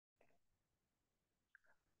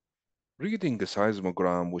Reading a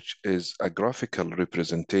seismogram, which is a graphical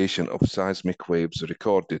representation of seismic waves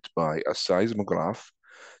recorded by a seismograph,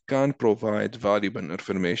 can provide valuable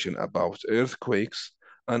information about earthquakes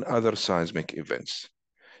and other seismic events.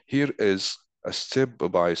 Here is a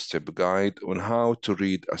step-by-step guide on how to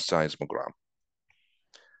read a seismogram.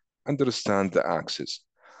 Understand the axis.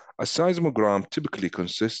 A seismogram typically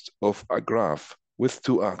consists of a graph with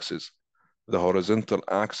two axes. The horizontal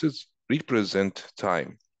axis represents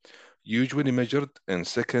time, usually measured in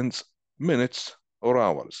seconds, minutes, or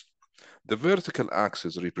hours. The vertical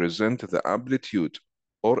axis represents the amplitude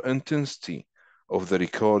or intensity of the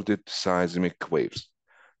recorded seismic waves,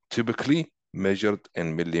 typically measured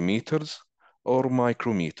in millimeters or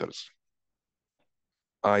micrometers.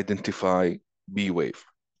 Identify B wave.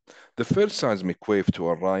 The first seismic wave to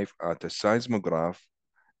arrive at a seismograph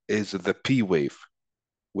is the P wave,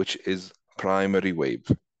 which is primary wave.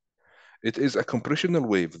 It is a compressional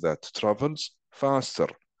wave that travels faster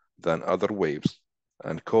than other waves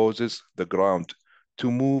and causes the ground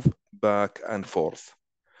to move back and forth.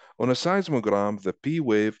 On a seismogram, the P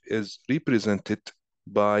wave is represented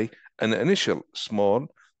by an initial small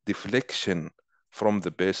deflection from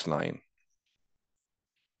the baseline.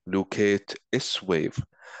 Locate S wave.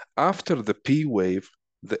 After the P wave,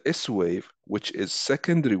 the S wave, which is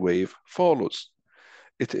secondary wave, follows.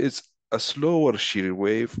 It is a slower shear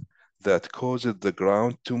wave that causes the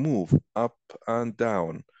ground to move up and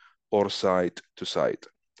down or side to side.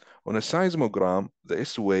 On a seismogram, the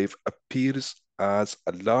S wave appears as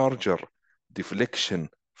a larger deflection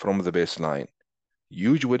from the baseline,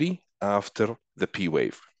 usually after the P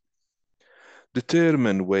wave.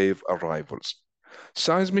 Determine wave arrivals.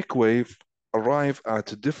 Seismic waves arrive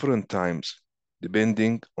at different times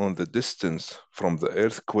depending on the distance from the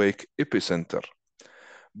earthquake epicenter.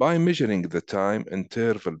 By measuring the time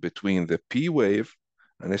interval between the P wave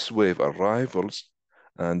and S wave arrivals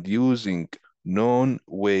and using known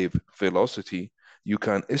wave velocity, you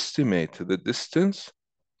can estimate the distance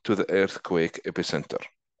to the earthquake epicenter.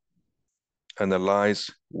 Analyze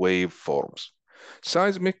waveforms.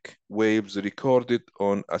 Seismic waves recorded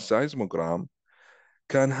on a seismogram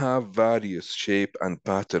can have various shape and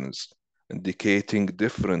patterns, indicating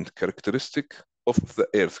different characteristics of the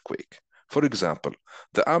earthquake. For example,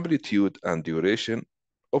 the amplitude and duration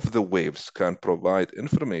of the waves can provide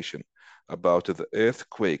information about the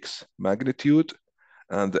earthquake's magnitude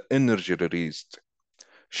and the energy released.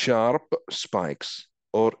 Sharp spikes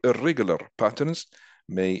or irregular patterns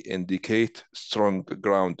may indicate strong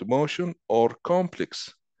ground motion or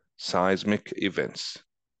complex seismic events.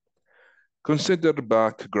 Consider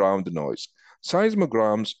background noise.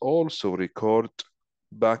 Seismograms also record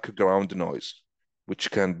background noise, which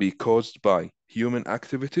can be caused by human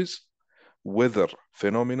activities, weather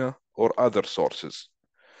phenomena, or other sources.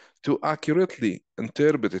 To accurately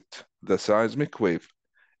interpret the seismic wave,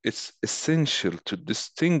 it's essential to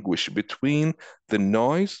distinguish between the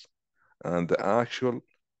noise and the actual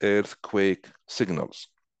earthquake signals.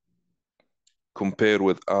 Compare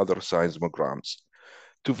with other seismograms.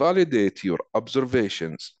 To validate your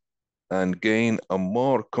observations and gain a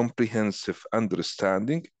more comprehensive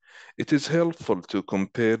understanding, it is helpful to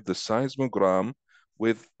compare the seismogram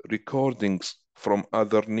with recordings from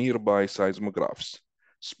other nearby seismographs,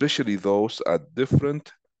 especially those at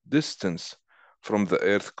different distance from the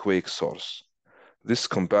earthquake source. This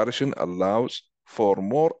comparison allows for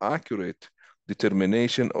more accurate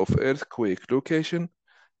determination of earthquake location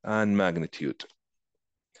and magnitude.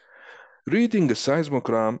 Reading a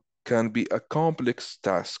seismogram can be a complex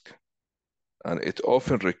task, and it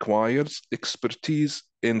often requires expertise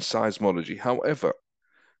in seismology. However,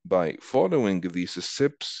 by following these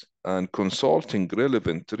steps and consulting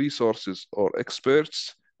relevant resources or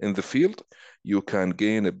experts in the field, you can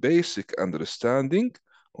gain a basic understanding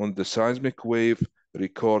on the seismic wave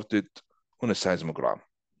recorded on a seismogram.